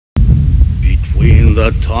Between the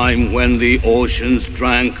time when the oceans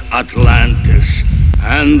drank Atlantis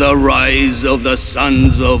and the rise of the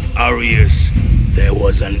sons of Arius, there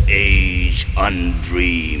was an age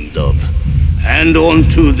undreamed of. And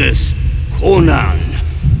onto this, Conan,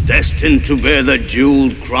 destined to bear the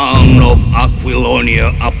jeweled crown of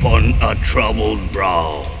Aquilonia upon a troubled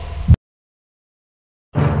brow.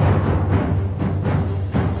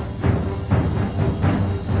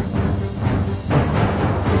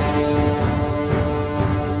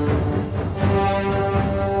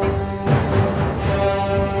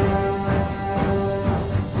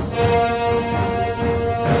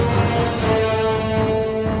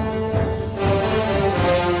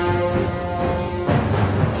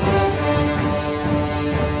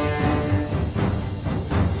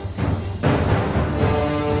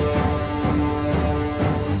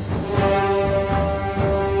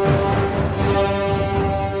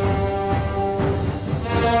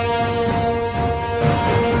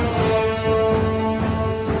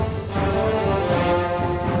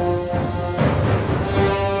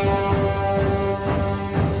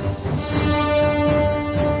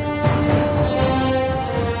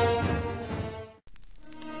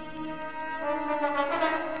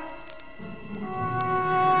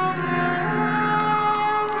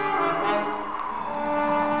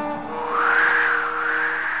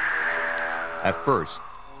 At first,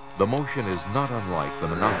 the motion is not unlike the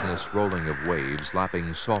monotonous rolling of waves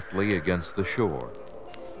lapping softly against the shore.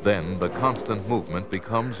 Then the constant movement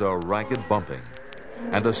becomes a ragged bumping,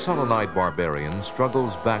 and a sullen-eyed barbarian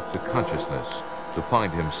struggles back to consciousness to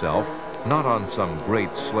find himself not on some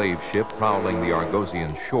great slave ship prowling the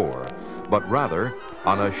Argosian shore, but rather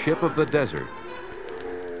on a ship of the desert.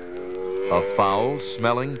 A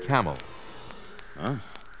foul-smelling camel. Huh?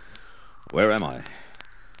 Where am I?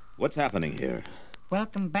 What's happening here?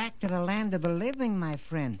 Welcome back to the land of the living, my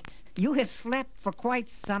friend. You have slept for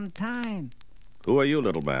quite some time. Who are you,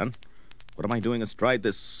 little man? What am I doing astride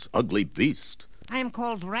this ugly beast? I am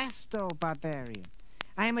called Rasto, barbarian.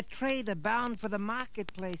 I am a trader bound for the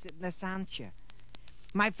marketplace at Nasantia.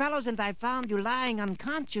 My fellows and I found you lying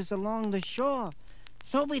unconscious along the shore,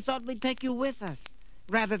 so we thought we'd take you with us,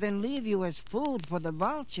 rather than leave you as food for the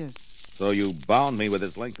vultures. So you bound me with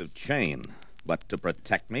this length of chain, but to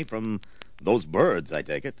protect me from those birds, I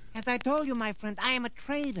take it? As I told you, my friend, I am a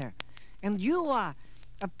trader, and you are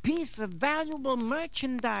a piece of valuable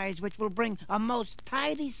merchandise which will bring a most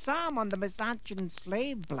tidy sum on the Byzantine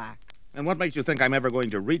slave block. And what makes you think I'm ever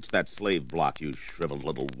going to reach that slave block, you shriveled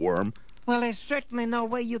little worm? Well, there's certainly no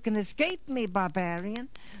way you can escape me, barbarian.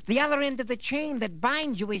 The other end of the chain that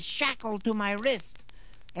binds you is shackled to my wrist.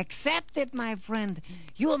 Accept it, my friend.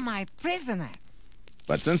 You're my prisoner.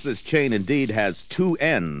 But since this chain indeed has two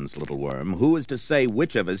ends, little worm, who is to say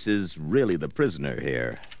which of us is really the prisoner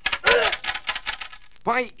here?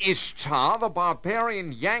 By Ishtar, the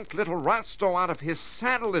barbarian yanked little Rasto out of his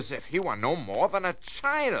saddle as if he were no more than a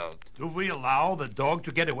child. Do we allow the dog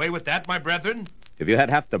to get away with that, my brethren? If you had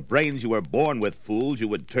half the brains you were born with, fools, you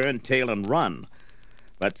would turn tail and run.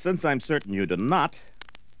 But since I'm certain you do not,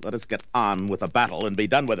 let us get on with the battle and be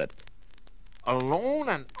done with it. Alone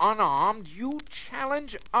and unarmed, you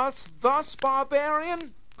challenge us thus,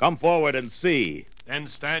 barbarian? Come forward and see. Then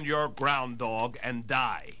stand your ground, dog, and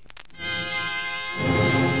die.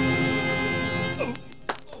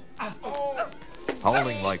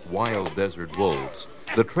 Howling like wild desert wolves,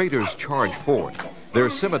 the traders charge forth,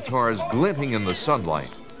 their scimitars glinting in the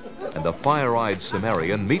sunlight. And the fire-eyed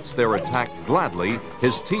Cimmerian meets their attack gladly,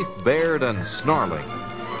 his teeth bared and snarling.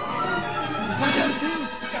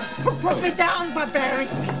 Put me down, barbarian!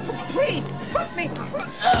 Please, put me...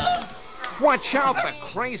 Watch out, the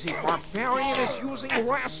crazy barbarian is using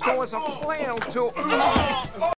Rasto as a flail to...